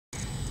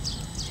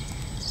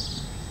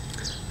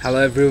Hello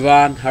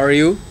everyone, how are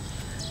you?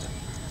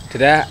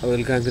 Today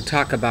we're going to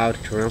talk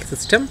about renal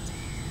system.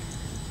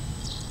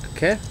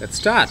 Okay, let's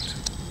start.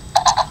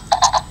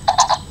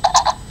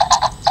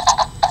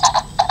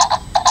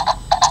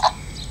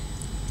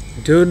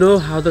 Do you know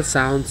how the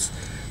sounds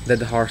that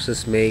the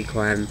horses make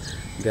when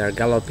they are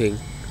galloping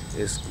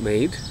is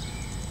made?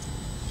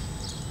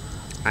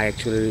 I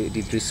actually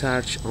did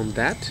research on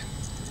that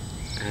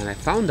and I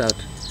found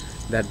out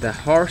that the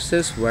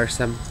horses wear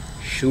some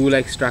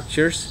shoe-like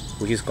structures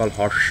which is called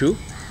horseshoe,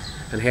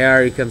 and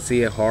here you can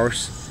see a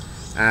horse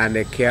and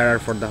a carer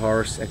for the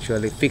horse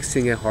actually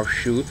fixing a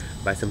horseshoe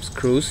by some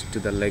screws to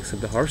the legs of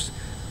the horse,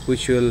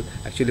 which will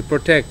actually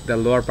protect the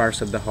lower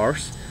parts of the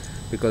horse,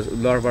 because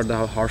lower part of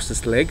the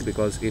horse's leg,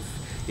 because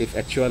if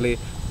actually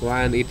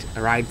when it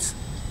rides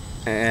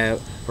a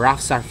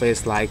rough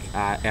surface like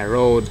a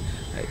road,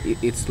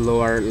 its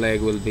lower leg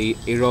will be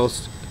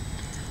eroded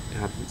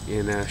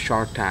in a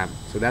short time.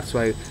 So that's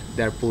why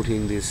they're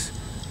putting these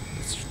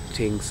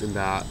things in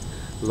the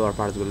lower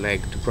part of the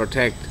leg to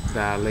protect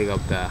the leg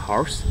of the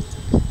horse.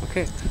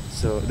 Okay,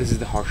 so this is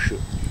the horseshoe.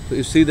 So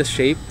you see the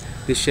shape.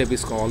 This shape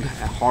is called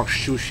a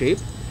horseshoe shape,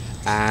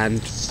 and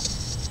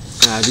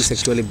this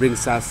actually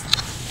brings us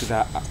to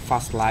the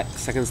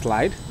second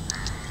slide.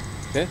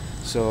 Okay,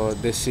 so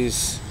this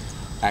is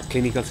a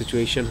clinical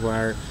situation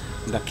where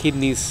the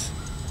kidneys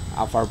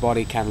of our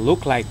body can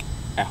look like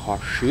a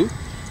horseshoe,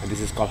 and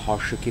this is called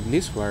horseshoe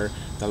kidneys, where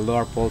the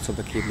lower poles of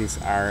the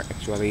kidneys are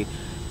actually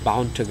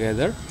bound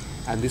together.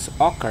 And this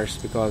occurs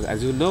because,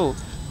 as you know,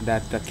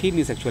 that the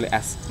kidneys actually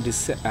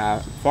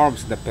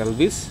forms the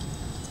pelvis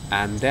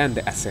and then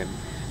they ascend,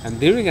 and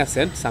during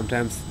ascent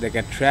sometimes they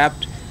get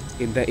trapped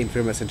in the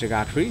inferior mesenteric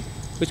artery,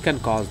 which can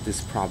cause this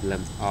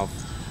problem of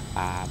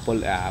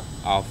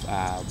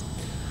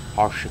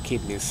horseshoe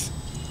kidneys.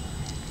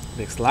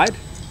 Next slide.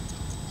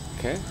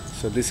 Okay,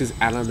 so this is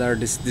another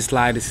this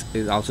slide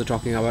is also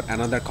talking about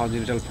another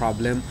congenital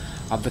problem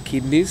of the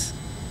kidneys.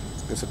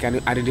 So can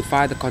you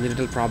identify the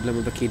congenital problem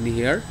of the kidney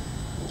here?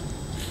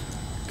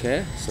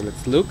 Okay, so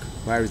let's look.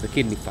 Where is the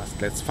kidney first?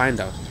 Let's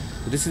find out.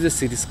 So this is a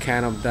CT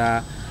scan of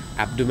the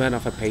abdomen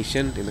of a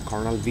patient in the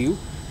coronal view,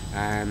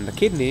 and the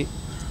kidney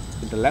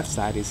in the left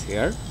side is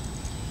here,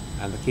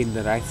 and the kidney in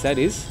the right side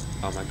is,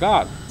 oh my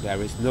god,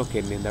 there is no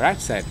kidney in the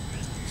right side.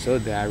 So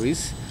there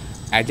is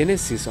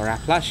agenesis or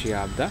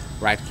aplasia of the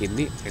right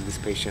kidney in this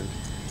patient.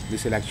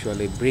 This will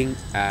actually bring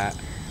a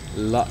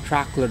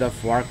truckload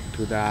of work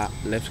to the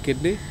left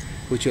kidney,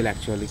 which will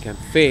actually can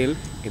fail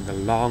in the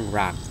long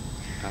run.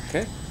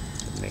 Okay,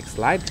 next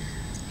slide.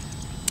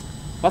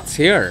 What's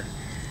here?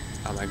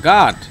 Oh my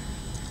god,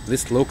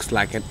 this looks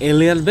like an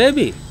alien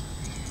baby.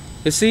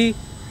 You see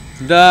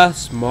the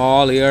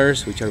small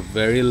ears which are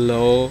very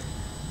low,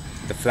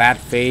 the flat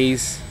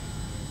face,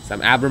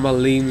 some abnormal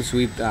limbs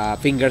with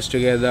fingers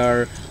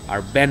together,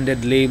 or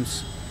bended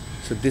limbs.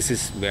 So this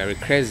is very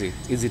crazy.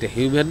 Is it a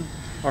human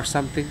or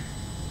something?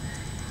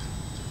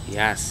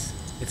 Yes,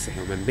 it's a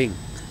human being.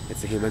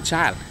 It's a human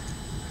child,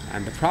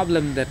 and the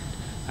problem that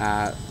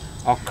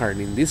occurred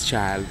in this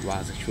child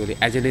was actually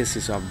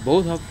agenesis of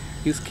both of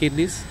his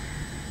kidneys,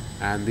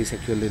 and this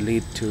actually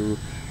lead to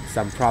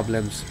some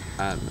problems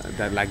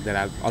that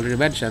I've already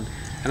mentioned,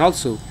 and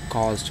also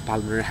caused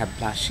pulmonary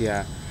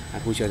hyperplasia,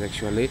 which has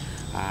actually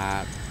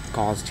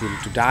caused him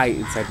to die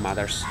inside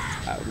mother's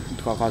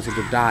caused him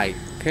to die.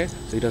 Okay,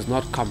 so it was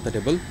not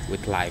compatible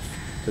with life.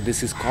 So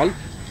this is called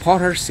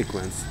Potter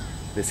sequence.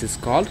 This is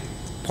called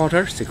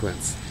Potter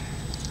sequence.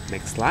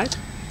 Next slide.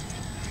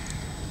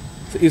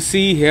 So you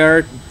see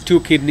here two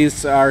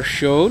kidneys are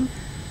shown,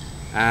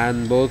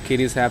 and both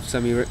kidneys have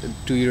some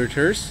two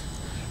ureters.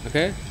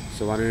 Okay,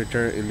 so one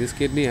ureter in this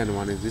kidney and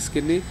one in this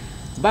kidney.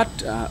 But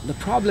the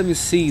problem you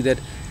see that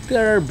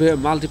there are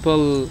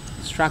multiple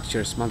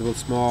structures, multiple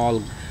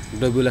small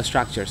globular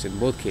structures in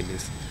both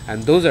kidneys,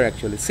 and those are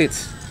actually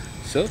cysts.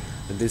 So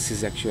this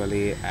is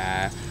actually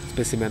a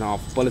specimen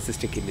of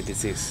polycystic kidney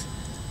disease.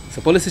 So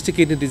polycystic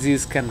kidney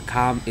disease can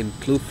come in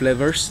two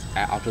flavors: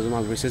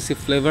 autosomal recessive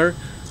flavor,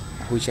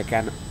 which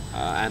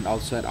and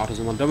also an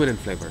autosomal dominant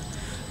flavor.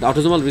 The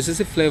autosomal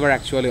recessive flavor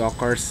actually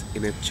occurs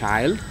in a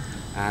child,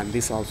 and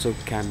this also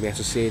can be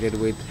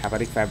associated with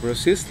hepatic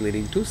fibrosis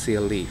leading to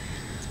CLD.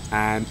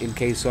 And in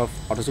case of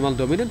autosomal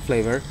dominant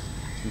flavor,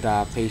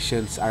 the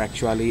patients are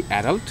actually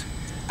adult,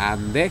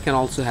 and they can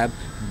also have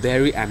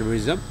berry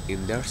aneurysm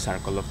in their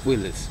circle of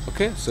Willis.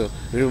 Okay, so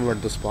remember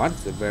those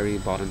points, they're very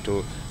important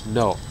to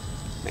know.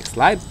 Next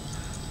slide.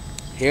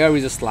 Here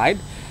is a slide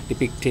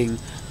depicting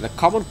the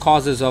common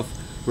causes of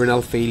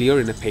renal failure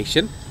in a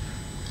patient.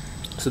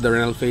 So the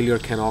renal failure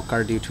can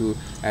occur due to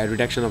a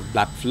reduction of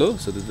blood flow.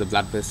 So this is the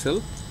blood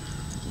vessel.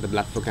 The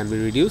blood flow can be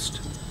reduced.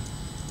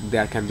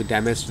 There can be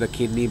damage to the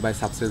kidney by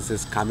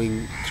substances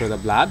coming through the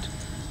blood,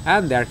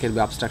 and there can be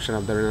obstruction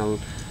of the renal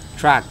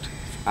tract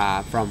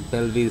from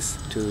pelvis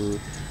to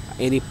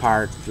any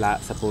part,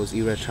 suppose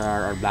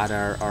ureter or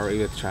bladder or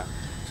urethra.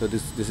 So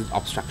this is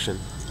obstruction.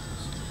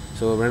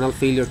 So renal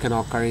failure can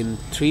occur in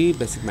three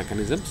basic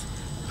mechanisms: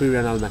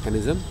 pre-renal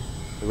mechanism,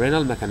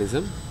 renal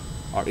mechanism,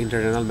 or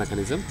interrenal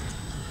mechanism.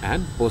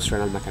 and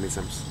post-renal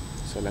mechanisms.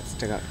 So let's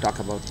talk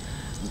about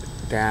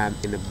them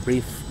in a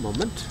brief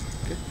moment.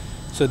 Okay.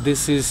 So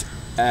this is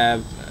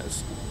a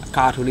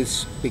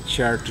cartoonish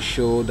picture to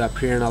show the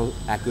prerenal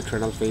acute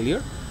renal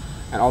failure,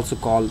 and also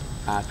called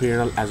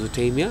prerenal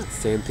azotemia,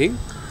 same thing.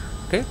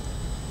 Okay.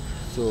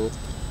 So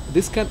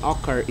this can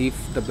occur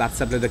if the blood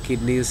supply of the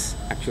kidneys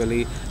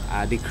actually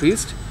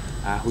decreased,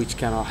 which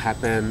cannot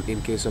happen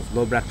in case of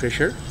low blood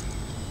pressure.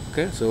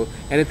 Okay, so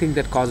anything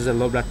that causes a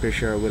low blood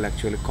pressure will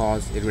actually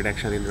cause a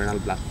reduction in renal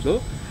blood flow,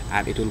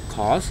 and it will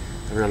cause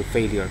renal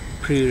failure,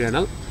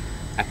 pre-renal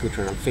acute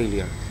renal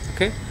failure.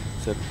 Okay,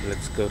 so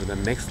let's go to the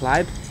next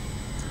slide.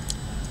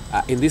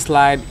 In this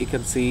slide you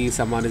can see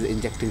someone is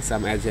injecting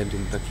some agent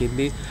into the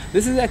kidney.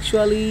 This is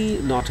actually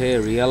not a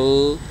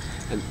real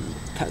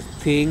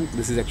thing.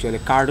 This is actually a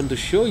cartoon to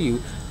show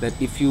you that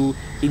if you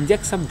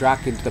inject some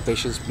drug into the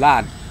patient's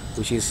blood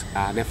which is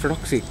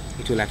nephrotoxic,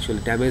 it will actually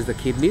damage the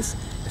kidneys,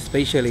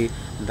 especially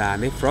the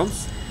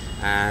nephrons.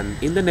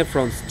 And in the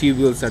nephrons,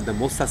 tubules are the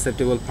most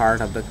susceptible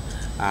part of the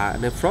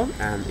nephron,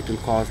 and it will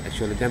cause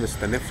actually damage to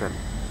the nephron,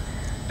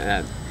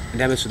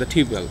 damage to the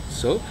tubule,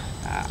 so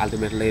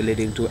ultimately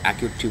leading to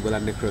acute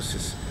tubular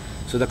necrosis.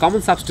 So the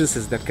common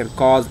substances that can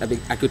cause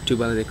acute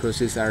tubular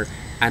necrosis are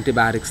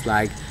antibiotics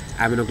like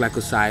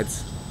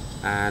aminoglycosides,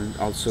 and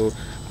also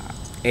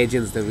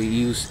agents that we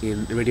use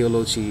in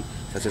radiology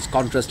such as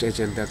contrast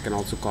agent that can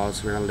also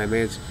cause renal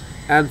damage,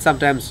 and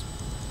sometimes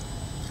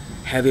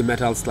heavy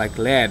metals like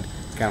lead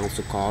can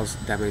also cause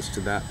damage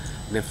to the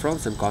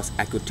nephrons and cause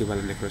acute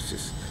tubular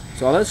necrosis.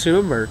 So always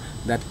remember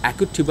that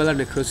acute tubular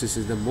necrosis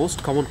is the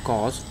most common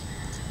cause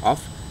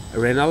of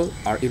renal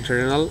or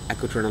intrarenal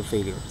acute renal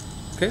failure.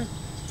 Okay,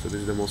 so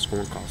this is the most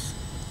common cause,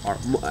 or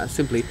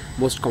simply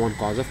most common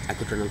cause of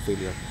acute renal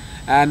failure.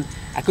 And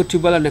acute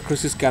tubular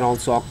necrosis can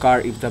also occur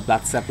if the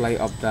blood supply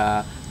of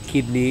the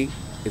kidney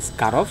is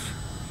cut off.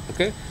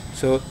 Okay,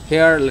 so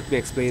here let me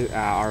explain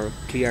or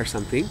clear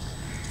something.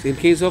 So in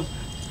case of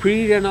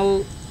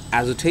prerenal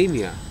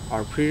azotemia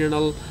or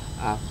prerenal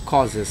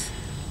causes,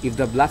 if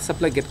the blood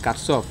supply gets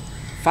cut off,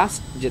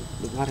 first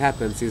what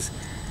happens is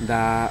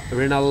the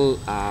renal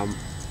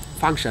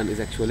function is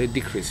actually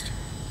decreased.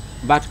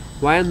 But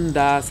when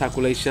the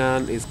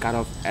circulation is cut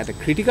off at a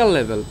critical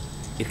level,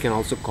 it can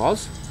also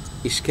cause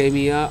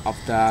ischemia of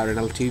the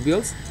renal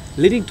tubules,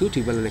 leading to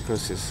tubular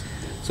necrosis.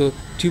 So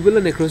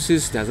tubular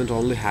necrosis doesn't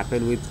only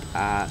happen with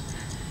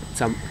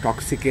some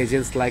toxic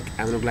agents like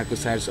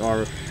aminoglycosides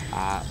or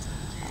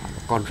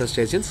contrast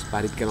agents,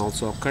 but it can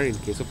also occur in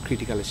case of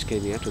critical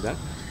ischemia to the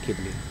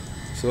kidney.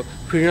 So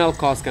prerenal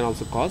cause can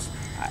also cause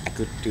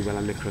acute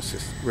tubular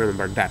necrosis.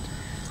 Remember that.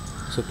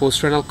 So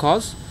postrenal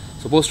cause.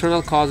 So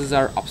postrenal causes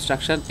are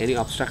obstruction, any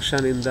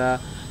obstruction in the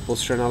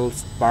postrenal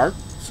part.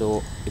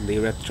 So in the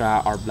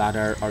urethra or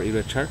bladder or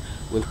ureter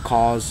will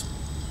cause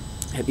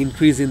an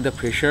increase in the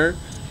pressure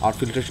or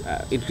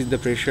increase the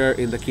pressure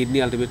in the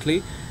kidney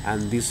ultimately,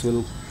 and this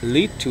will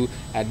lead to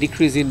a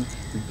decrease in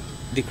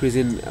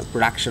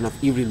production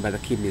of urine by the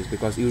kidneys,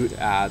 because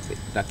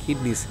the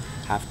kidneys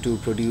have to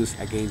produce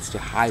against a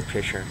high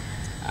pressure,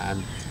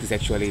 and this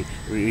actually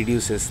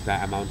reduces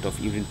the amount of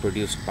urine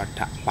produced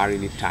per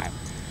unit time.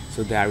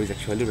 So there is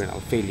actually renal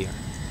failure.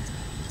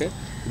 Okay,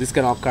 this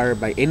can occur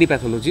by any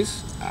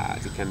pathologies.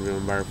 You can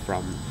remember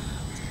from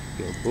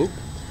your book.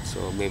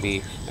 So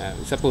maybe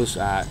suppose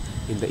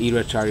in the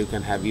ureter you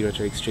can have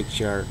ureteric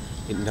stricture,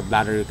 in the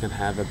bladder you can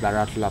have a bladder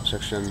arterial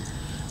obstruction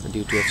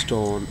due to a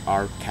stone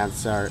or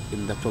cancer,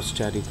 in the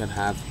prostate you can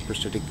have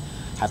prostatic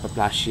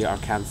hyperplasia or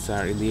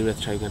cancer, in the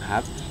urethra you can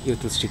have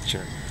urethral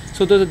stricture.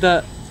 So those are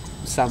the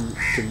some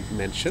to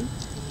mention.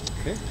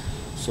 Okay,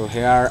 so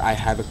here I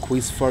have a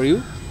quiz for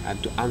you,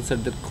 and to answer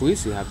that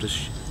quiz you have to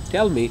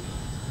tell me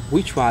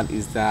which one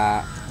is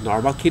the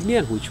normal kidney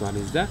and which one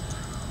is the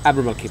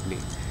abnormal kidney,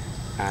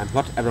 and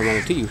what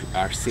abnormality you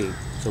are seeing.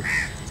 So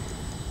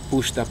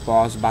push the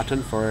pause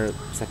button for a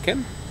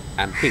second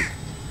and think.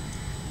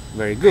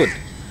 Very good.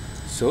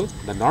 So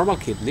the normal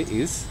kidney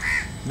is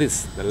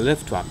this, the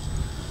left one.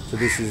 So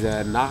this is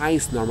a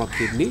nice normal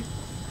kidney,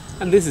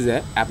 and this is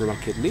a abnormal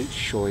kidney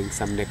showing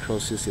some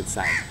necrosis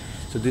inside.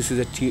 So this is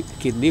a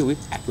kidney with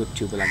acute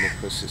tubular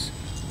necrosis.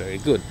 Very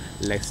good.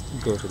 Let's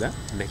go to the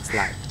next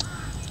slide.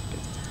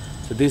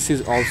 So this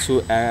is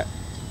also a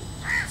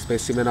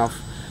specimen of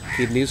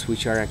kidneys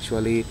which are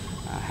actually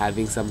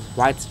having some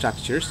white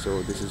structures.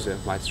 So this is a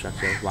white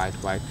structure,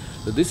 white.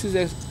 So this is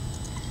a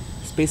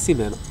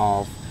specimen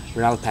of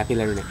renal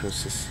papillary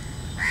necrosis.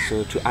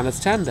 So to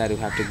understand that, you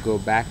have to go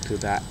back to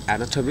the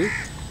anatomy.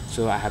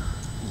 So I have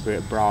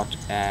brought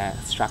a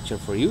structure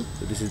for you.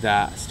 So this is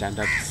the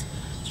standard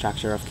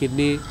structure of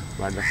kidney,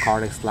 where the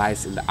cortex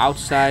lies in the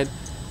outside,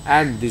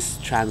 and these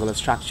triangular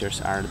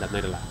structures are the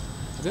medulla.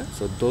 Okay,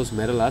 so those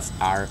medullas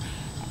are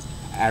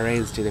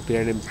arranged in a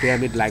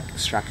pyramid-like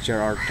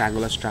structure or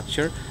triangular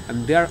structure,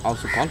 and they are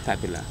also called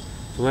papilla.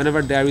 So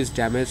whenever there is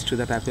damage to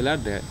the papilla,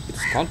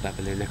 it's called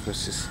papillary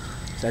necrosis.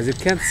 So as you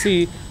can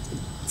see,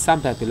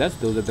 some papillas,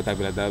 those are the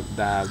papilla.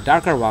 The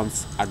darker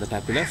ones are the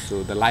papillas.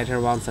 So the lighter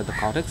ones are the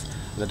cortex,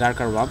 the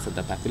darker ones are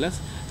the papillas,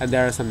 and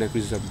there are some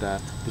necrosis of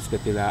this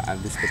papilla and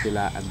this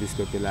papilla and this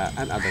papilla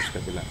and other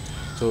papilla.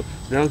 So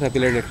renal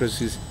papillary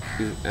necrosis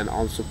is an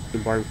also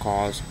important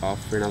cause of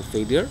renal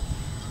failure,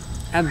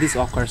 and this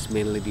occurs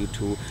mainly due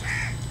to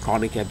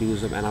chronic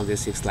abuse of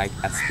analgesics like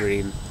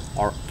aspirin,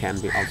 or can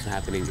be also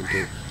happening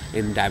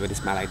in diabetes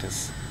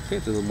mellitus. Okay,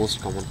 so the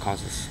most common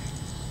causes.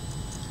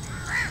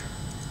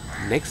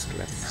 Next,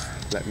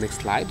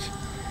 next slide.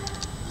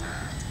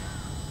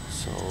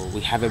 So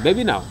we have a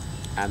baby now,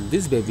 and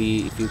this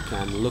baby, if you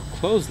can look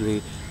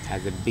closely,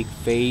 has a big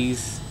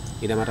face,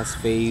 edematous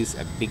face,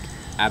 a big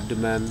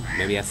abdomen,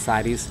 maybe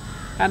ascites,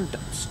 and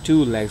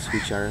 2 legs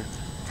which are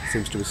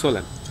seems to be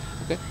swollen.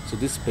 Okay, so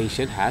this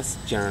patient has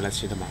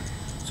generalized edema.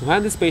 So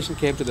when this patient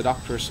came to the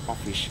doctor's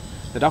office,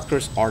 the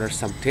doctors ordered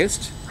some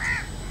tests.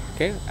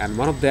 Okay, and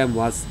one of them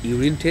was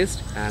urine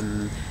test,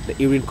 and the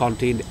urine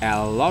contained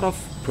a lot of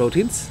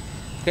proteins.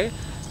 Okay,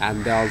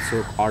 and they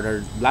also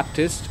ordered blood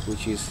test,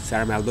 which is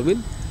serum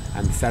albumin,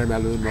 and the serum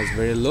albumin was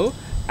very low,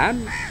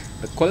 and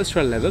the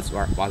cholesterol levels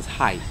was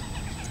high.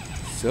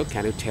 So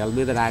can you tell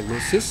me the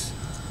diagnosis?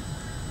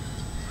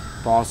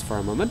 Pause for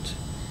a moment.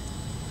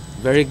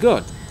 Very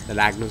good. The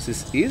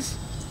diagnosis is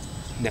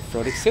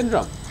nephrotic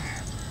syndrome.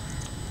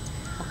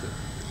 Okay.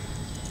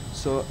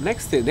 So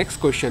next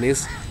question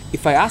is,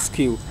 if I ask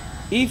you,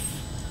 if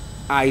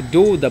I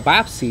do the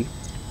biopsy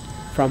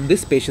from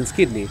this patient's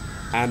kidney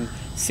and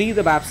see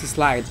the biopsy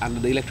slide under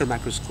the electron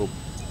microscope,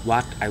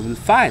 what I will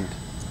find?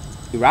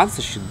 Your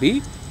answer should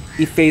be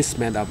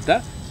effacement of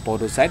the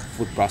podocyte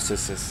food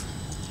processes.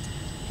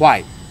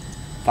 Why?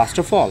 First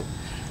of all,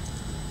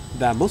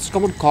 the most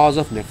common cause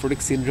of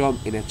nephrotic syndrome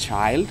in a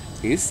child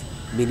is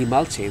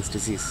minimal change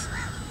disease,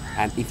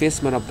 and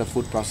effacement of the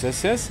food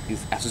processes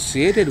is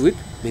associated with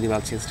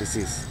minimal change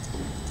disease.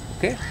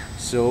 Okay,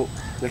 so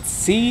let's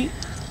see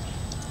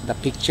the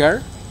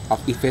picture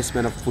of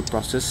effacement of food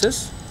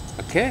processes.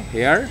 Okay,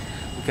 here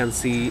you can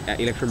see an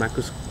electron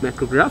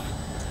micrograph.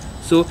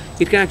 So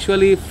it can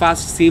actually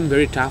first seem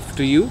very tough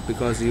to you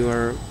because you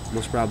are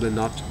most probably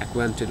not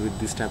acquainted with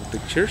this type of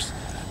pictures.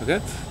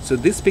 Okay, so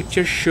this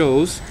picture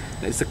shows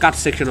that it's a cut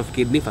section of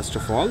kidney first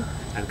of all,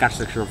 and cut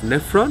section of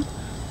nephron.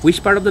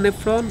 Which part of the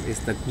nephron is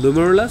the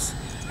glomerulus,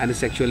 and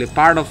it's actually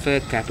part of a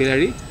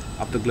capillary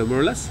of the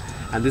glomerulus,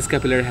 and this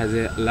capillary has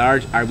a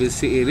large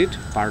RBC in it.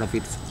 Part of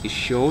it is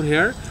shown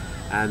here,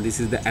 and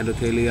this is the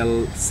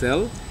endothelial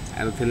cell,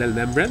 endothelial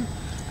membrane,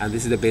 and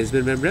this is the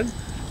basement membrane,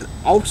 and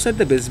outside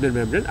the basement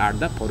membrane are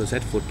the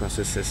podocyte food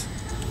processes.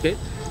 Okay,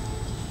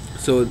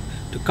 so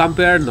to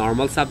compare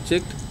normal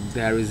subject,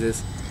 there is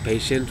this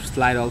patient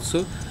slide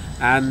also,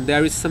 and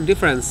there is some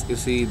difference. You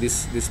see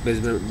this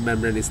basement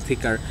membrane is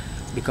thicker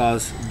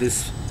because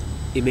this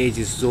image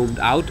is zoomed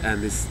out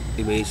and this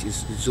image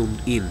is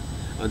zoomed in.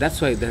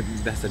 That's why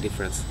that's the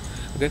difference.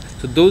 Okay,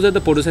 so those are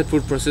the podocyte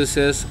food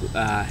processes.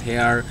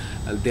 Here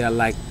they are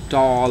like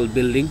tall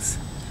buildings,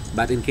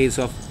 but in case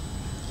of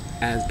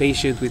a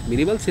patient with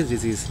minimal change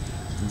disease,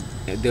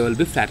 they will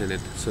be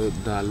flattened. So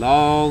the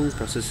long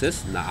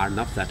processes are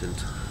not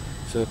flattened.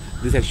 So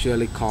this is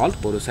actually called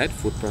podocyte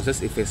food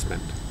process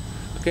effacement.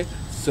 Okay,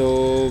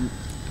 so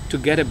to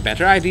get a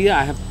better idea,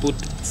 I have put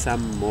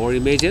some more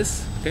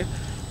images. Okay,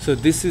 so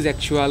this is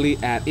actually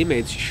an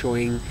image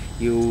showing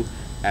you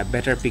a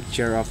better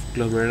picture of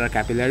glomerular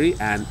capillary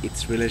and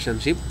its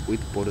relationship with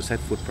podocyte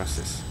food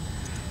process.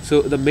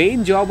 So the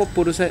main job of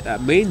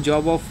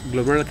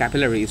glomerular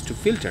capillary is to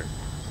filter,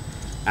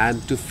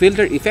 and to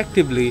filter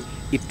effectively,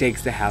 it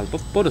takes the help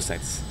of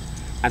podocytes.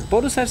 And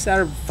podocytes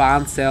are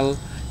fan cell.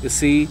 You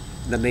see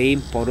the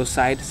name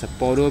podocyte. So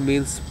podo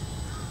means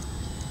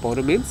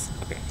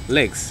okay,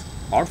 legs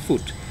or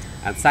foot,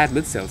 and side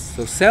means cells.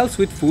 So cells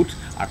with foot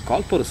are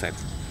called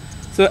podocytes.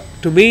 So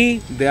to me,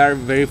 they are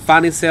very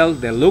funny cells.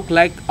 They look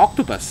like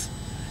octopus,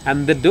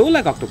 and they do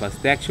like octopus.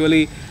 They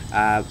actually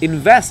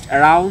invest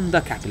around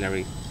the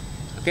capillary,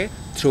 okay,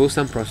 through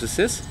some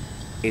processes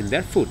in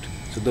their foot.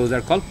 So those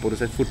are called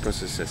podocyte food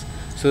processes.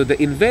 So they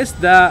invest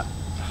the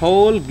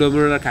whole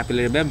glomerular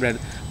capillary membrane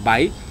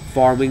by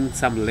forming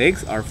some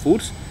legs or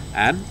foots,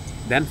 and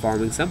then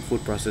forming some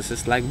food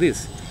processes like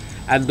this.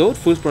 And those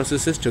food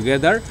processes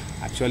together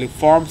actually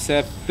forms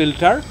a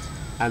filter,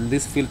 and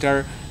this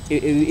filter,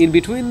 in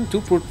between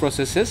two food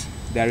processes,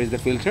 there is the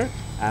filter,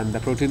 and the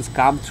proteins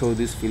come through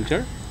this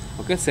filter.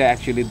 Okay, so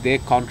actually they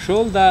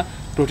control the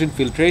protein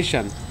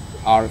filtration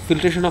or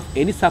filtration of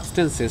any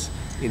substances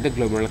in the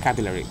glomerular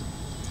capillary.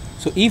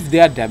 So if they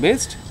are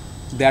damaged,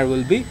 there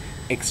will be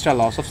extra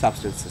loss of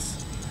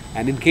substances.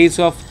 And in case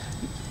of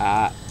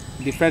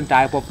different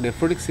type of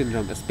nephrotic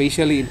syndrome,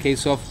 especially in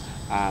case of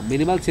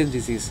minimal change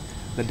disease,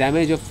 the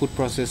damage of food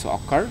process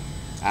occur,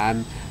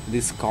 and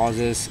this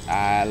causes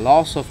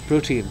loss of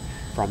protein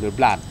from your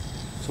blood.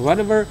 So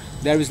whenever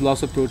there is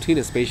loss of protein,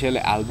 especially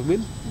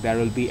albumin, there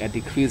will be a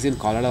decrease in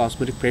colloidal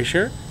osmotic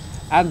pressure,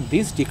 and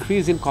this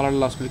decrease in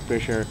colloidal osmotic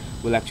pressure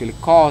will actually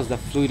cause the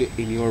fluid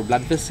in your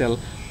blood vessel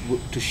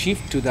to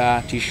shift to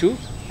the tissue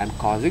and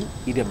causing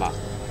edema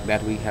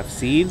that we have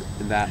seen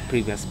in the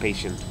previous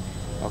patient.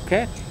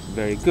 Okay,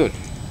 very good.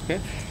 Okay,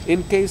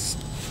 in case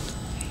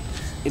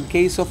in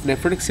case of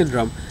nephrotic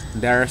syndrome,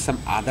 there are some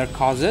other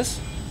causes,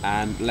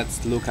 and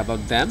let's look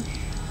about them.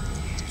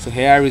 So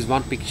here is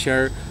one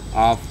picture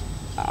of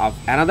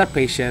another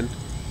patient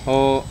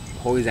who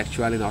is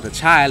actually not a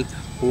child,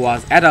 who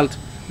was adult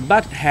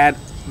but had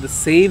the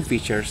same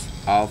features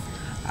of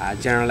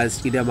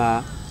generalized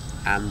edema,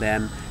 and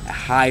then a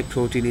high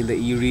protein in the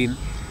urine,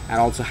 and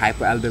also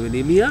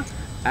hypoalbuminemia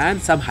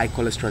and some high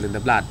cholesterol in the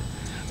blood.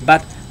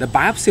 But the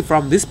biopsy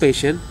from this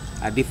patient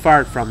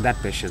differed from that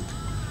patient.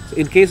 So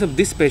in case of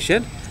this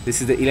patient,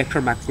 this is the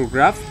electron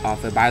micrograph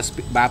of a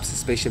biopsy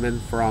specimen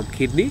from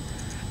kidney,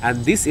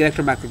 and this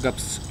electron micrograph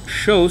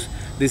shows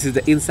this is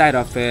the inside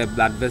of a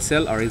blood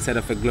vessel or inside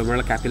of a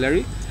glomerular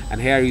capillary,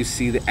 and here you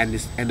see the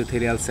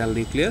endothelial cell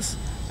nucleus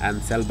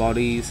and cell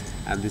bodies,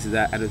 and this is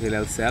the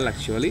endothelial cell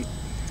actually,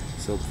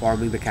 so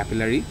forming the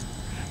capillary,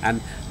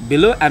 and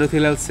below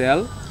endothelial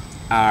cell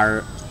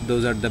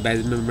those are the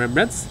basement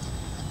membranes,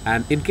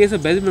 and in case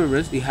of basement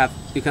membranes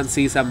you can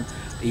see some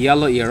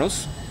yellow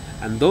arrows,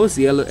 and those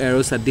yellow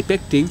arrows are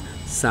depicting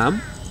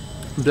some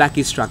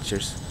blackish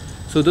structures.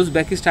 So those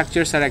blackish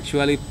structures are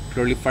actually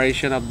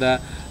proliferation of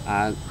the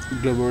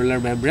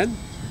glomerular membrane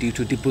due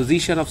to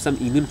deposition of some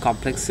immune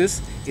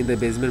complexes in the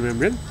basement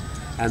membrane,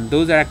 and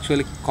those are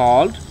actually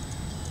called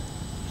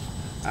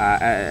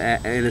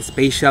in a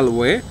spatial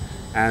way,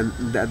 and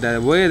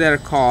the way they are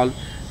called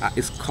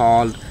is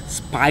called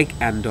spike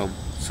endome.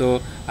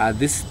 So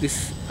this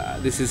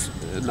is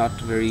not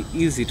very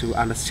easy to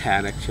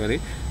understand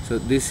actually. So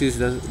this is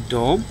the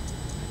dome,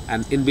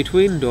 and in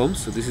between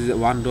domes, so this is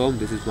one dome,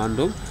 this is one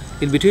dome,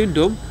 in between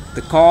dome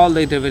they call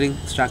the intervening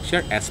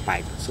structure as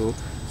spike. So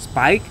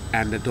spike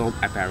and the dome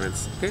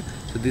appearance. Okay,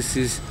 so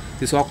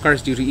this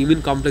occurs due to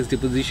immune complex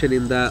deposition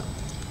in the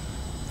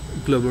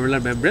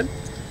glomerular membrane,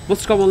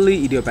 most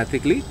commonly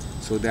idiopathically.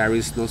 So there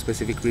is no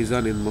specific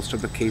reason in most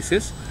of the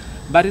cases,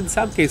 but in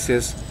some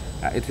cases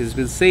it has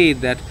been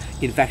said that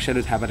infection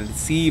with hepatitis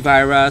C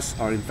virus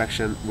or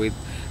infection with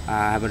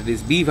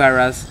hepatitis B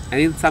virus, and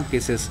in some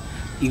cases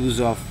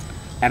use of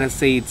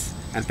NSAIDs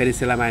and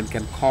penicillamine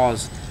can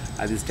cause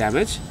this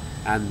damage,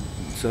 and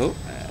so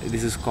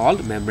this is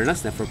called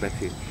membranous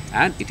nephropathy,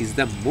 and it is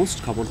the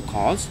most common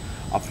cause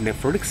of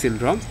nephrotic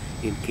syndrome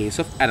in case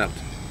of adult.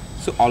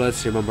 So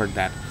always remember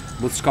that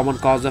most common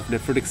cause of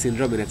nephrotic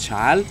syndrome in a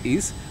child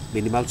is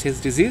minimal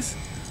change disease.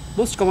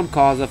 Most common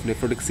cause of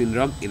nephrotic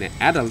syndrome in an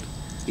adult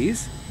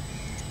is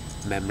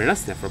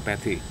membranous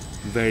nephropathy.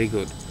 Very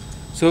good.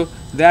 So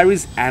there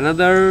is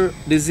another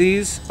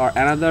disease or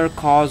another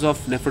cause of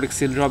nephrotic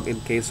syndrome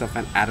in case of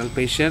an adult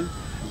patient,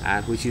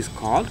 and which is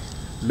called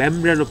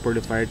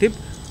membranoproliferative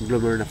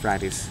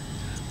glomerulonephritis.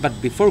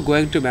 But before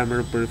going to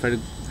membranoproliferative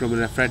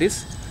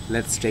glomerulonephritis,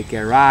 let's take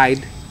a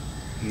ride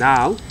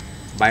now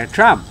by a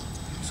tram.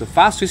 So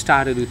first we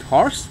started with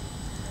horse,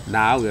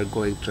 now we are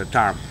going to a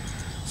tram.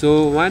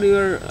 So when you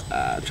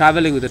are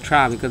traveling with a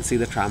tram, you can see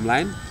the tram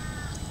line.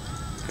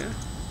 Okay,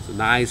 so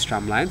nice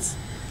tram lines.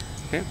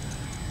 Okay,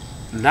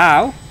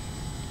 now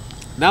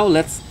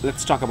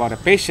let's talk about a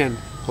patient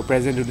who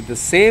presented with the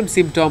same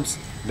symptoms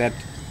that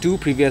two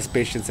previous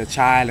patients, a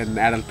child and an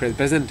adult,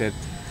 presented,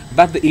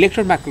 but the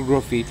electron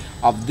micrography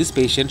of this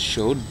patient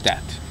showed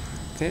that.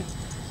 Okay,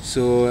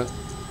 so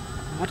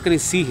what can you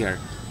see here?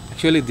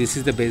 Actually, this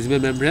is the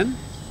basement membrane,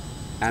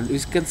 and you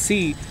can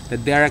see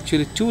that there are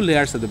actually two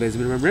layers of the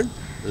basement membrane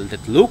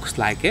that looks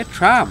like a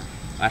tram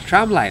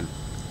line.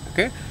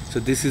 Okay, so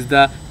this is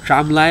the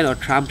tram line or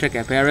tram track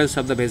appearance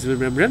of the basement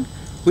membrane,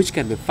 which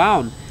can be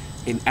found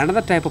in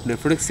another type of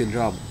nephrotic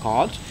syndrome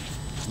called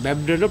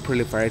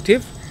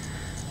membranoproliferative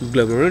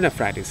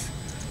glomerulonephritis.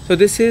 So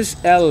this is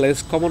a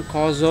less common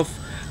cause of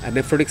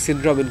nephrotic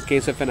syndrome in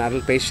case of an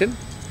adult patient,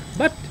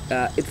 but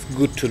it's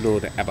good to know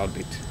about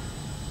it.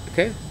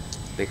 Okay,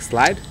 next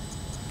slide.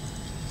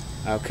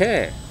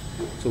 Okay,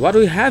 so what do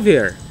we have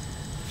here?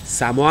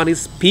 Someone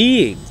is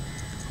peeing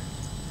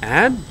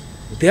and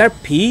their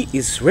pee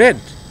is red.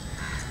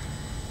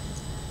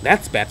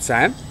 That's bad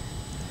sign.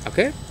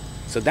 Okay,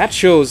 so that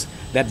shows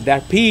that their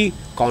pee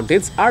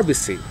contains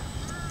RBC.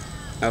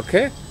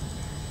 Okay,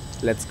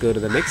 let's go to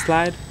the next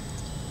slide.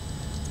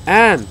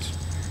 And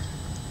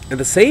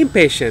the same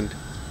patient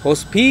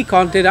whose pee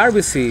contained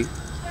RBC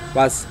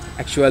was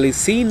actually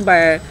seen by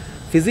a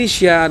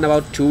physician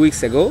about 2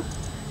 weeks ago,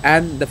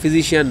 and the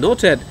physician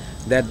noted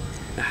that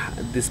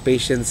this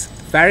patient's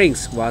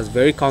pharynx was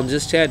very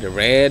congested,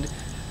 red,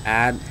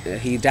 and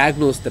he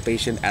diagnosed the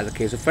patient as a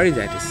case of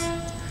pharyngitis.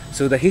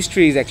 So the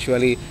history is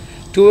actually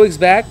 2 weeks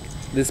back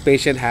this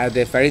patient had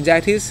a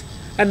pharyngitis,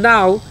 and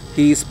now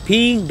he is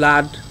peeing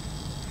blood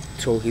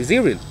through his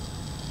urine.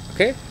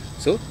 Okay,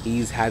 so he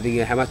is having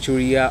a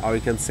hematuria, or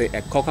you can say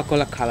a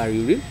Coca-Cola color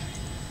urine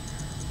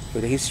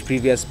with his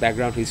previous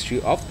background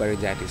history of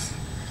pharyngitis.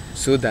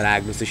 So the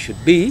diagnosis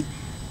should be,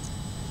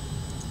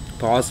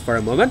 pause for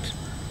a moment,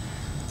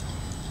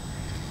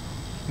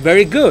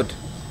 very good,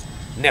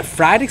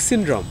 nephritic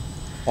syndrome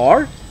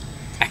or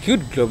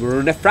acute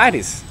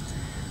glomerulonephritis.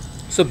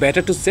 So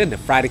better to say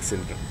nephritic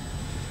syndrome.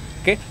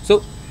 Okay,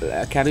 so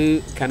can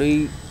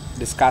we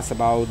discuss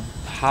about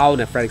how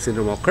nephritic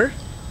syndrome occurs?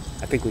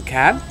 I think we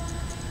can.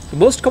 The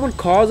most common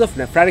cause of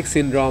nephritic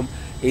syndrome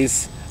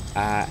is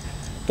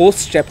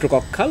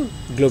post-streptococcal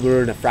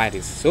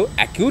glomerulonephritis. So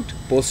acute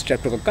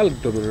post-streptococcal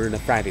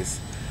glomerulonephritis.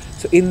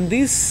 So in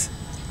this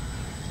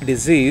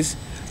disease,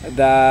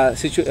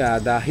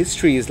 the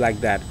history is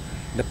like that.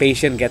 The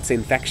patient gets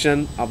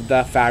infection of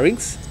the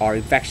pharynx or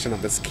infection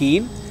of the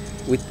skin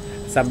with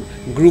some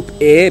group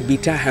A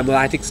beta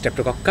hemolytic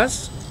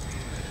streptococcus,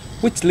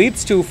 which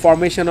leads to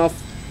formation of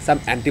some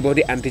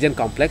antibody antigen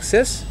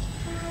complexes,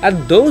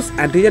 and those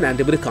antigen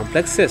antibody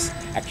complexes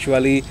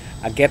actually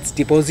gets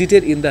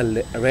deposited in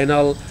the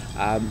renal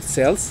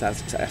cells,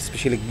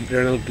 especially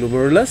renal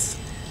glomerulus,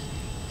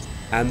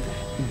 and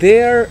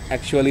there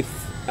actually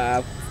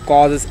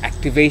causes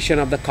activation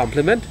of the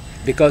complement,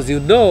 because you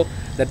know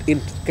that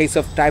in case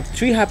of type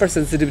 3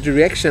 hypersensitivity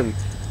reaction,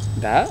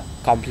 the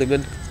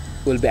complement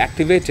will be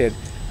activated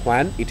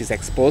when it is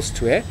exposed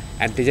to a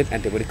antigen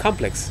antibody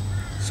complex.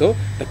 So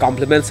the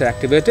complements are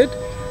activated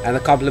and the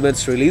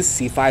complements release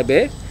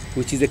C5a,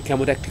 which is a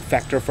chemotactic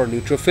factor for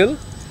neutrophil.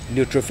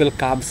 Neutrophil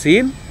comes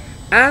in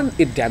and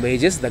it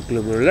damages the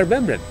glomerular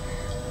membrane.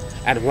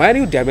 And when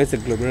you damage the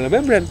glomerular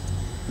membrane,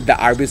 the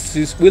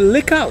RBCs will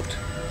leak out.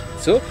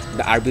 So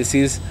the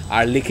RBCs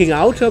are leaking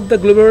out of the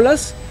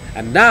glomerulus,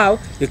 and now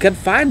you can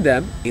find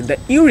them in the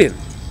urine.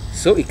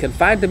 So you can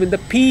find them in the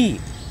pee.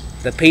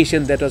 The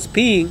patient that was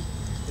peeing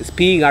is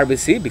peeing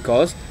RBC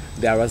because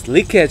there was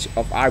leakage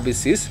of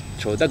RBCs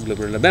through the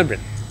glomerular membrane.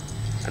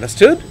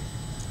 Understood?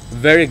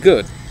 Very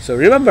good. So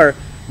remember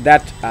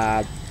that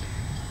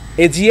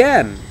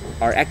AGN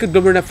or acute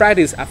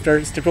glomerulonephritis after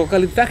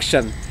streptococcal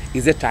infection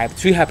is a type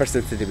 3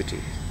 hypersensitivity,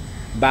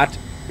 but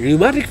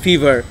rheumatic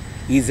fever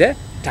is a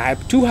type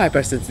 2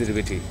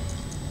 hypersensitivity,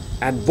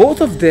 and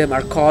both of them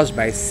are caused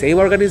by same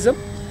organism,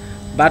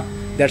 but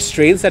their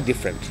strains are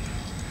different.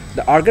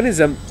 The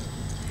organism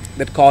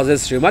that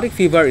causes rheumatic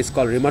fever is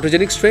called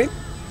rheumatogenic strain,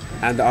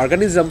 and the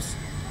organism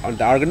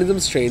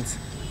strains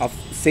of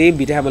same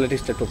beta hemolytic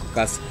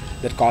streptococcus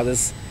that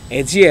causes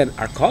AGN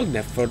are called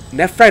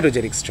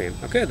nephritogenic strain.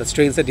 Okay, the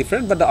strains are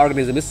different, but the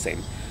organism is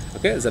same.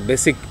 Okay, the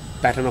basic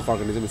pattern of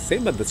organism is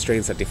same, but the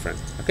strains are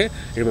different. Okay,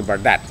 remember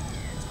that.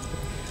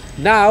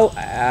 Now,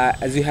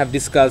 as we have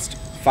discussed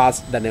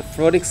first the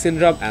nephrotic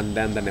syndrome and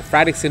then the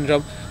nephritic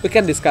syndrome, we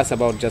can discuss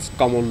about just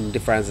common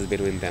differences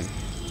between them.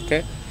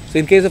 Okay, so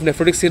in case of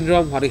nephrotic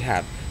syndrome, what we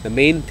have, the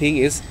main thing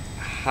is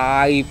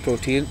high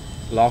protein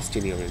lost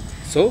in urine.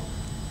 So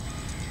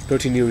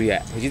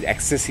proteinuria, which is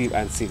excessive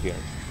and severe,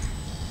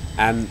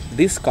 and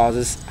this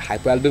causes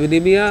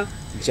hypoalbuminemia,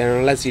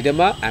 generalized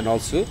edema, and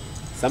also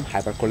some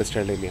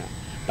hypercholesterolemia.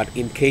 But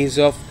in case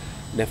of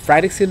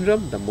nephritic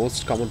syndrome, the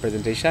most common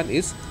presentation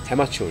is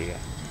hematuria.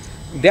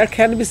 There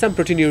can be some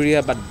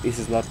proteinuria, but this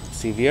is not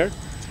severe.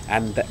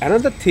 And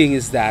another thing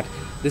is that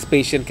this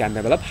patient can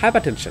develop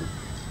hypertension,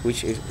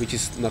 which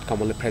is not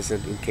commonly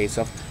present in case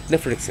of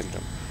nephritic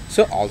syndrome.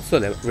 So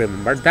also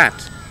remember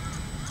that.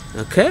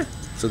 Okay,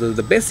 so those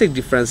are the basic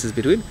differences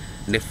between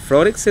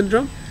nephrotic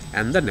syndrome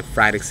and the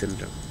nephritic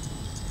syndrome.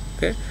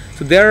 Okay,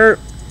 so there are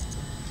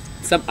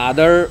some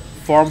other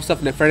forms of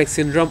nephritic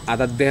syndrome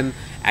other than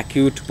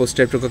acute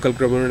post-streptococcal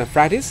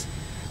glomerulonephritis,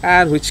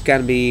 and which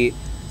can be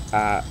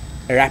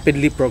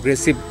rapidly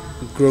progressive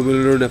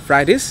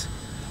glomerulonephritis,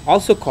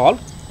 also called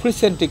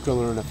crescentic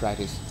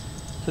glomerulonephritis.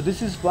 So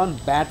this is one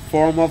bad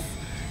form of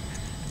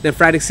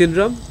nephritic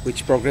syndrome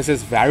which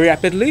progresses very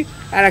rapidly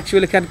and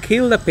actually can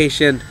kill the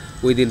patient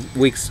within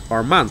weeks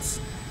or months.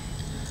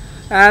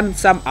 And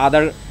some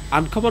other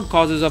uncommon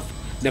causes of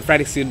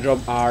nephritic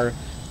syndrome are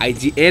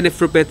IgA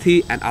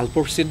nephropathy and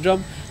Alport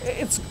syndrome.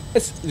 It's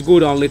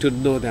good only to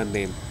know their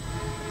name.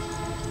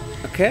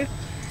 Okay,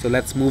 so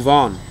let's move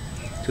on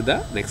to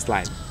the next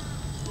slide.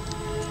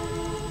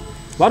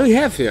 What do we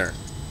have here?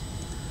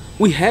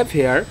 We have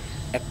here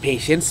a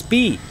patient's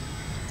pee,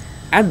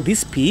 and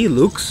this pee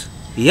looks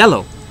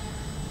yellow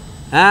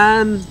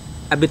and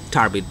a bit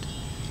turbid.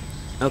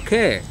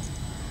 Okay,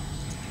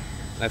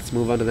 let's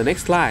move on to the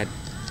next slide.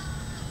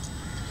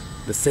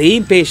 The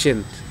same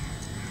patient,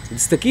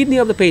 it's the kidney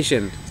of the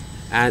patient,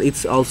 and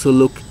it's also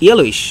look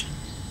yellowish.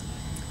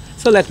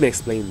 So let me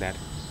explain that.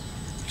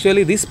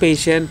 Actually, this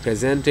patient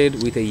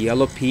presented with a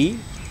yellow pee,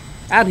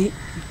 and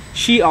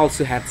she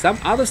also had some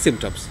other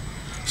symptoms.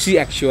 She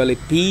actually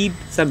peed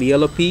some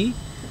yellow pee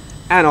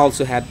and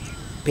also had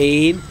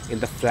pain in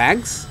the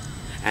flanks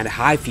and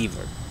high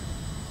fever.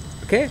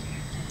 Okay,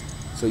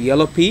 so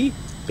yellow pee,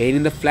 pain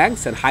in the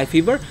flanks and high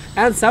fever,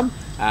 and some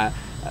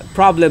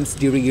problems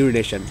during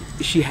urination.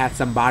 She had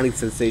some burning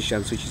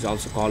sensations, which is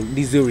also called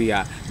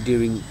dysuria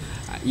during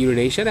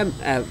urination,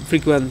 and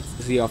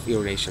frequency of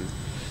urination.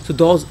 So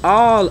those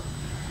all,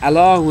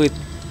 along with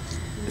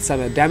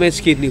some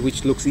damaged kidney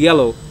which looks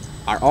yellow,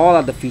 are all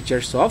other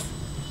features of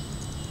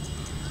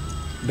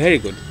very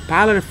good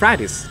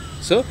pyelonephritis.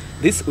 So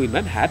this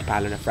woman had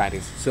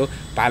pyelonephritis. So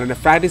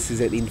pyelonephritis is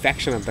an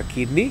infection of the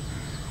kidney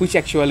which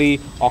actually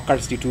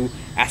occurs due to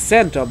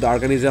ascent of the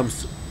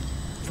organisms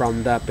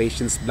from the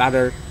patient's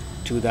bladder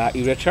to the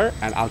ureter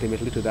and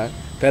ultimately to the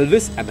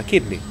pelvis and the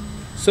kidney.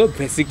 So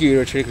basic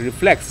ureteric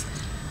reflex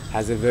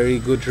has a very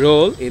good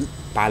role in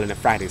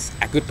pyelonephritis,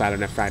 acute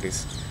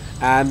pyelonephritis.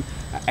 And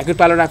acute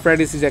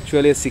pyelonephritis is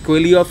actually a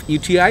sequelae of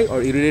UTI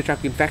or urinary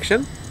tract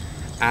infection,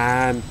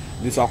 and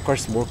this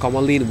occurs more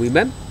commonly in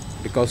women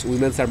because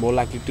women are more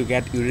likely to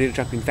get urinary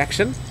tract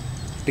infection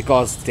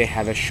because they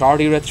have a short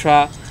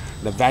urethra,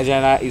 the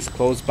vagina is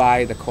close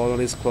by, the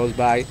colon is close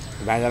by,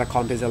 the vagina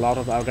contains a lot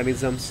of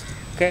organisms.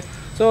 Okay,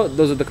 so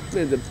those are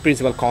the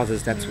principal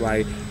causes. That's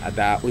why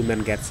the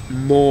women gets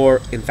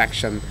more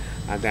infection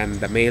than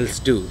the males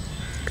do.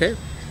 Okay,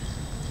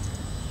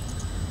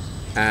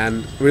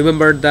 and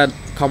remember that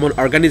common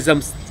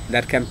organisms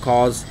that can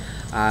cause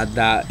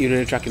the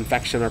urinary tract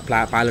infection or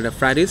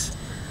pyelonephritis,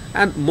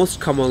 and most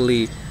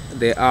commonly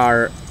they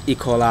are E.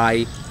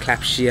 coli,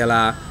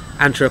 Klebsiella,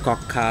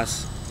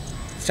 Enterococcus,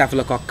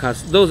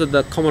 Staphylococcus. Those are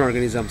the common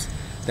organisms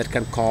that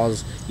can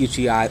cause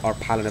UTI or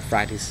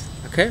pyelonephritis.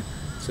 Okay,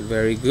 so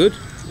very good,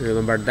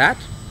 remember that.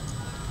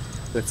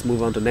 Let's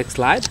move on to next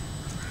slide.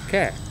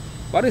 Okay,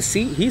 what you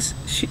see,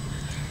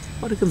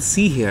 what you can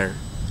see here,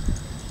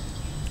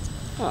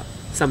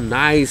 some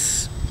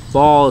nice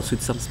balls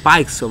with some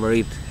spikes over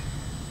it.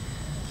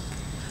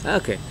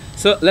 Okay,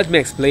 so let me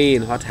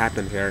explain what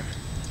happened here.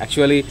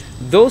 Actually,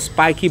 those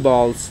spiky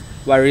balls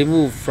were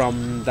removed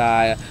from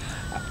a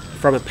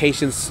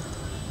patient's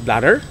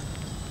bladder,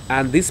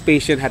 and this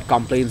patient had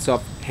complaints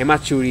of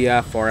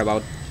hematuria for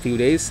about few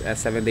days,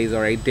 7 days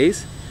or 8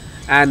 days,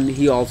 and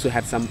he also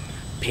had some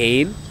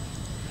pain,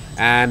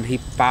 and he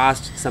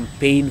passed some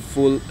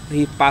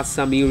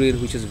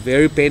urine which is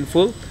very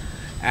painful,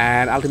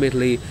 and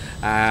ultimately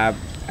an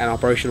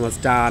operation was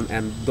done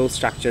and those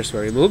structures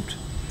were removed.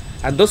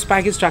 And those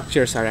spiky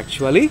structures are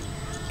actually,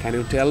 can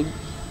you tell,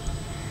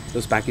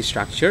 those spiky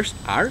structures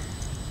are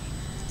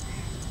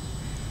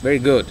very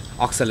good,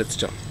 oxalate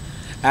stone.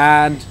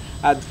 And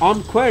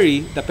on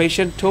query, the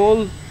patient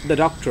told the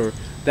doctor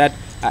that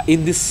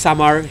in this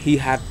summer he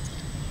had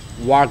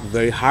worked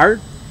very hard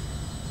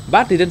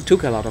but didn't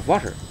took a lot of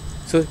water,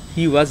 so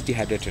he was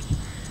dehydrated.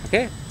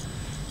 Okay,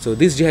 so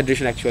this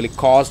dehydration actually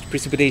caused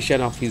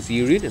precipitation of his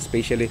urine,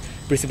 especially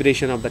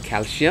precipitation of the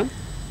calcium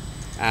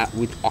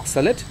with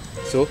oxalate.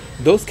 So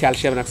those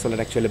calcium and oxalate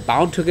actually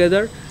bound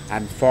together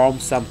and form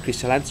some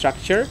crystalline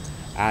structure,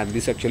 and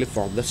this actually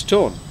formed the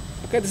stone.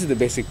 Okay, this is the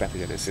basic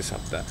pathogenesis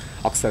of the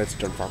oxalate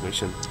stone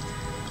formation.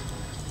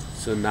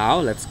 So now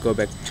let's go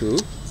back to,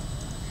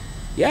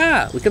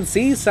 we can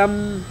see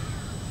some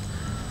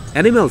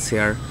animals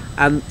here,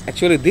 and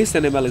actually this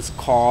animal is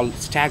called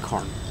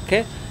staghorn.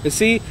 Okay, you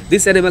see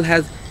this animal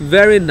has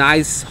very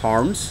nice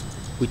horns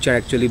which are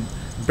actually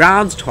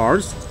branched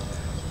horns.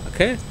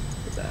 Okay,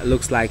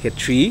 looks like a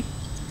tree,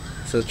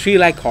 so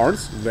tree-like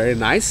horns, very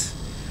nice.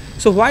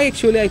 So why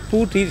actually I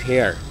put it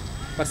here?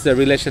 What's the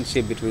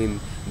relationship between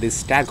this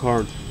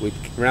staghorn with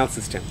renal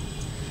system?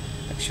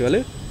 Actually,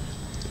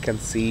 you can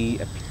see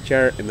a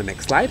picture in the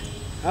next slide.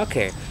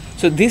 Okay,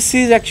 so this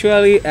is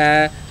actually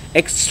a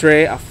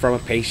X-ray from a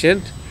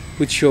patient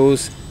which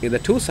shows in the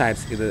two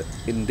sides,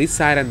 in this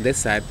side and this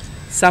side,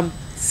 some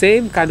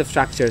same kind of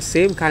structure,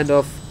 same kind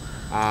of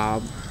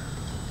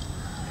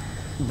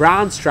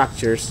branch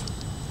structures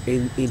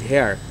in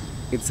here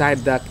inside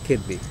the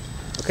kidney.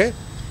 Okay,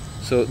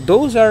 so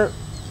those are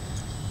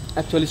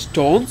actually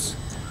stones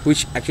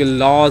which actually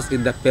lodge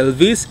in the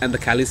pelvis and the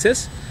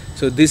calyces.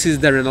 So this is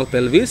the renal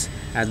pelvis,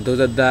 and those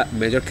are the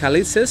major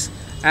calyces,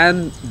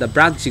 and the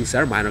branchings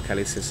are minor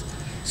calyces.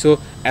 So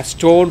a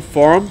stone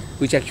formed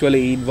which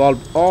actually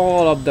involved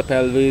all of the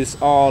pelvis,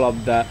 all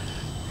of the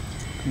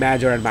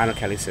major and minor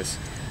calyces,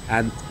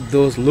 and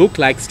those look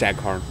like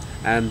staghorn,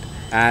 and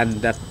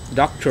the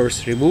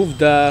doctors removed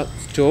the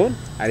stone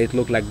and it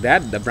looked like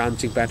that, the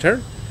branching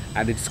pattern,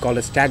 and it's called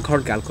a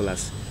staghorn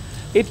calculus.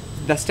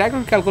 The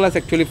staghorn calculus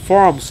actually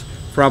forms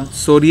from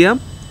sodium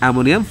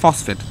ammonium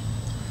phosphate.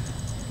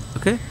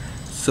 Okay,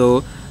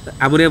 so the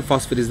ammonium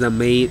phosphate is the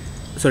main,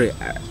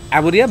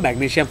 ammonium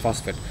magnesium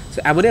phosphate.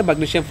 So ammonium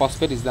magnesium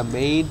phosphate is the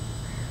main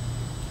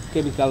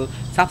chemical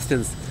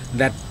substance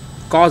that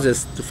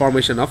causes the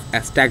formation of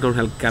a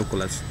staghorn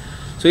calculus.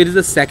 So it is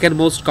the second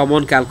most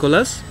common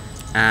calculus,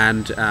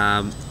 and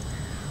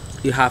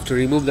you have to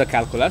remove the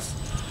calculus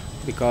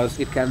because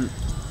it can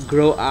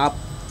grow up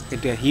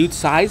into a huge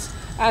size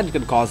and it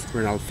can cause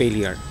renal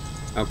failure.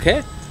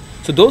 Okay,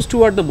 so those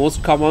two are the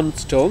most common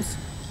stones,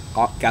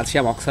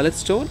 calcium oxalate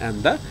stone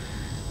and the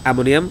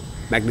ammonium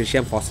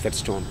magnesium phosphate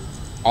stone,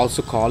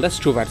 also called a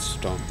Stewart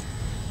stone.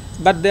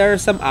 But there are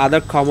some other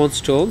common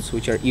stones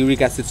which are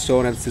uric acid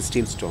stone and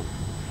cysteine stone.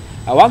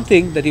 One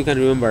thing that you can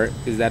remember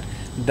is that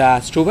the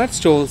Stewart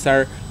stones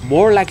are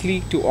more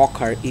likely to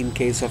occur in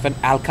case of an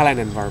alkaline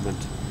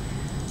environment.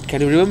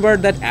 Can you remember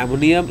that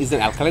ammonium is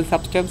an alkaline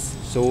substance,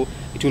 so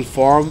it will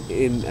form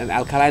in an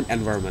alkaline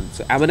environment.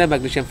 So ammonium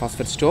magnesium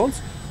phosphate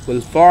stones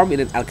will form in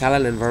an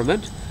alkaline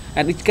environment,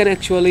 and it can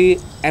actually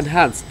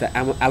enhance the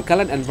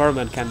alkaline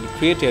environment can be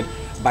created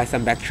by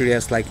some bacteria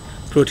like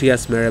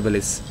Proteus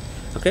mirabilis.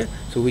 Okay,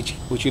 so which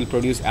will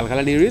produce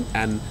alkaline urine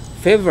and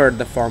favor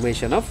the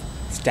formation of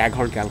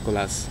staghorn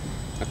calculus.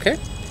 Okay,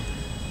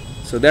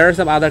 So there are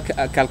some other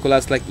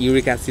calculus like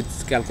uric acid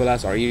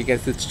calculus or uric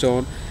acid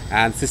stone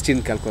and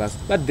cysteine calculus,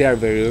 but they are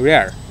very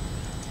rare.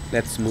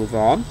 Let's move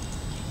on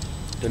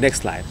to the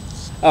next slide.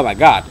 Oh my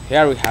god,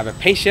 here we have a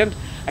patient.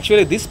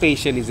 Actually, this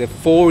patient is a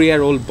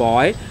 4-year-old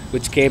boy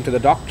which came to the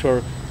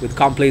doctor with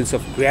complaints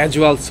of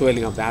gradual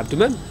swelling of the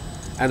abdomen,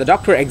 and the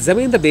doctor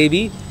examined the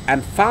baby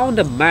and found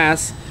a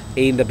mass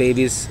in the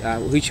baby's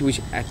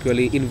which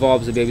actually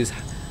involves the baby's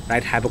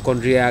right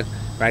hypochondriac,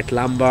 right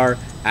lumbar,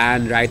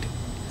 and right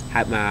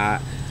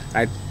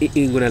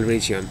inguinal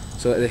region.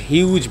 So a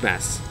huge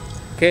mass.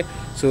 Okay,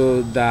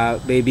 so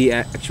the baby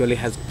actually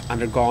has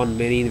undergone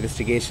many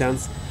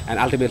investigations and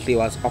ultimately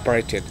was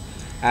operated,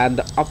 and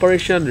the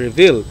operation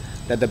revealed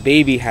that the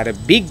baby had a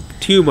big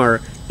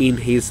tumor in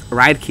his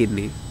right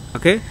kidney.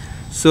 Okay,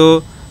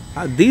 so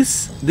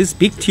this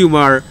big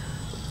tumor,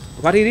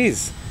 what it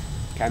is,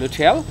 can you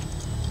tell?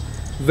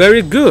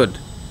 Very good,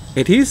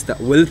 it is the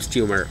Wilms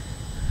tumor.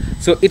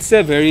 So it's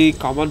a very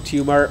common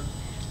tumor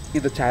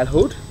in the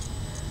childhood,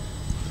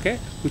 okay,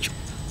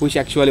 which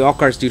actually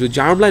occurs due to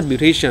germline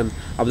mutation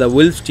of the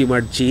Wilms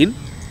tumor gene,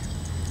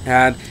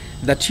 and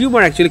the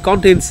tumor actually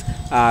contains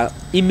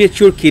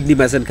immature kidney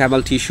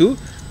mesenchymal tissue,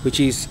 which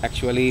is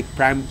actually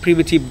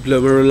primitive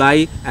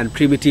glomeruli and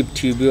primitive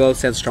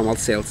tubules and stromal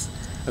cells.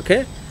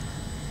 Okay,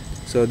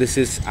 so this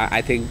is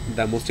I think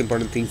the most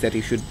important things that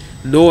you should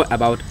know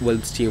about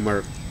Wilms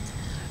tumor.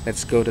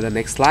 Let's go to the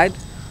next slide.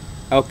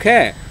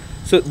 Okay,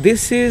 so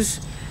this is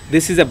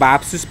a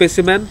biopsy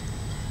specimen.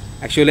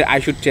 Actually, I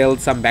should tell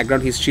some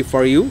background history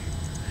for you.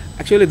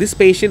 Actually, this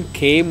patient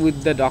came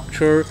with the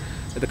doctor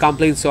with the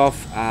complaints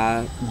of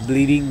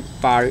bleeding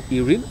per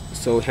urine,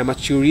 so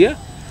hematuria,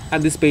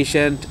 and this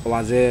patient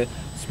was a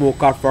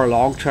smoker for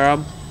long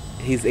term.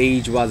 His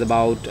age was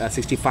about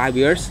 65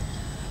 years,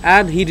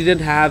 and he didn't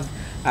have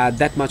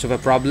that much of a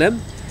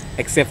problem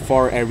except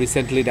for a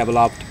recently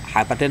developed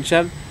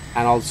hypertension,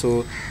 and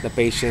also the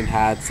patient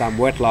had some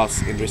weight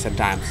loss in recent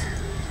times.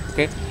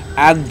 Okay,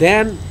 and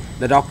then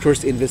the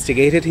doctors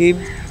investigated him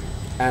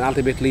and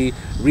ultimately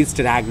reached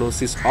a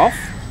diagnosis of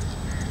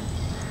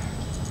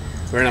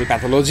renal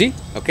pathology.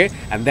 Okay,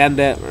 and then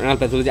the renal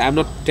pathology I'm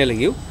not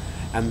telling you,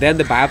 and then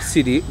the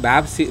biopsy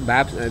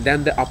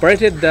then they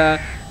operated the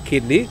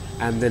kidney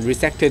and then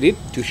resected it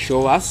to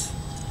show us.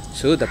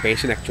 So the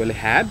patient actually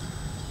had,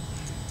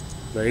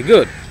 very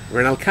good,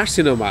 renal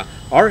carcinoma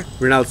or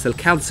renal cell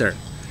cancer.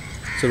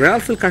 So renal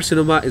cell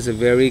carcinoma is a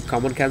very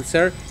common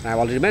cancer, and I've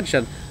already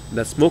mentioned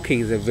that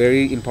smoking is a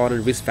very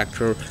important risk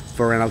factor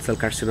for renal cell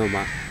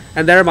carcinoma.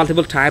 And there are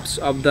multiple types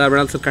of the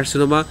renal cell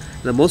carcinoma.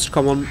 The most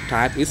common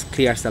type is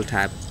clear cell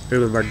type.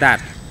 Remember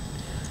that.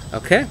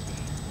 Okay.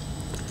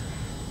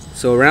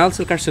 So renal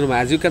cell carcinoma,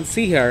 as you can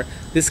see here,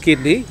 this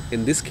kidney,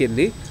 in this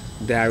kidney,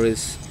 there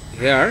is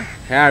here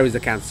is the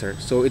cancer.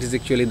 So it is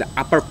actually in the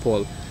upper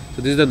pole.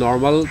 So this is the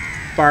normal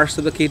parts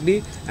of the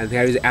kidney, and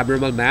here is the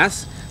abnormal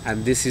mass,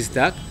 and this is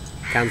the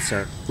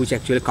cancer, which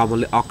actually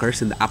commonly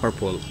occurs in the upper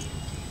pole.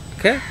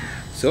 Okay,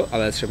 so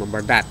let's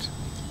remember that.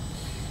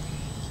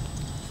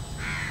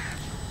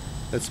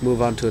 Let's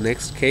move on to the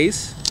next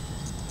case.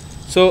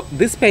 So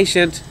this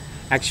patient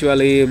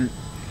actually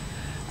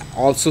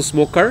also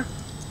smoker.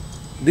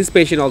 This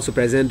patient also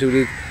presented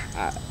with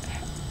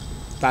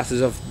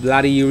passes of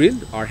bloody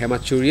urine or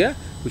hematuria,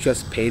 which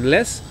was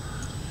painless,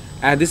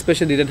 and this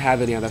patient didn't have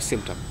any other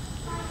symptom.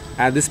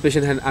 And this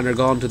patient had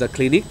undergone to the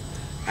clinic,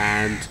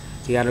 and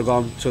he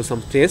undergone through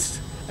some tests,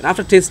 and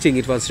after testing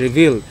it was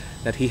revealed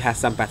that he has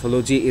some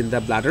pathology in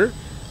the bladder,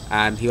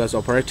 and he was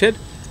operated,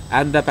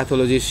 and the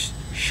pathologist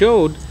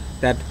showed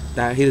that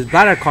his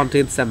bladder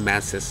contains some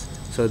masses.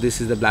 So this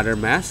is the bladder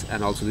mass,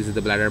 and also this is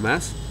the bladder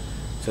mass.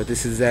 So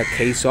this is a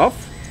case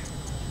of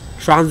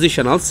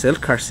transitional cell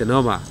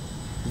carcinoma.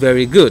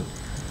 Very good.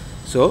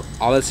 So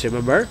always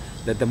remember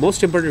that the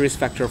most important risk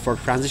factor for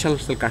transitional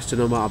cell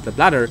carcinoma of the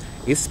bladder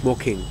is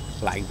smoking,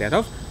 like that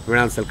of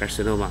renal cell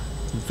carcinoma.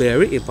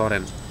 Very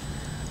important.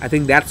 I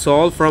think that's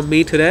all from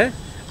me today.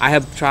 I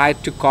have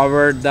tried to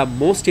cover the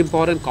most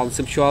important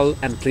conceptual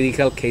and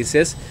clinical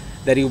cases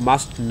that you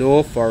must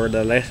know for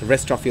the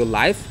rest of your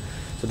life.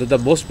 So those are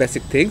the most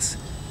basic things.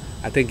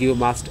 I think you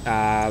must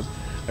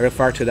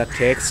refer to the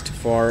text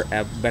for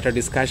a better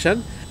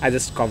discussion. I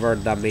just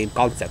covered the main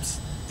concepts.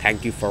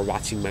 Thank you for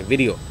watching my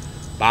video.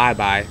 Bye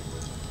bye.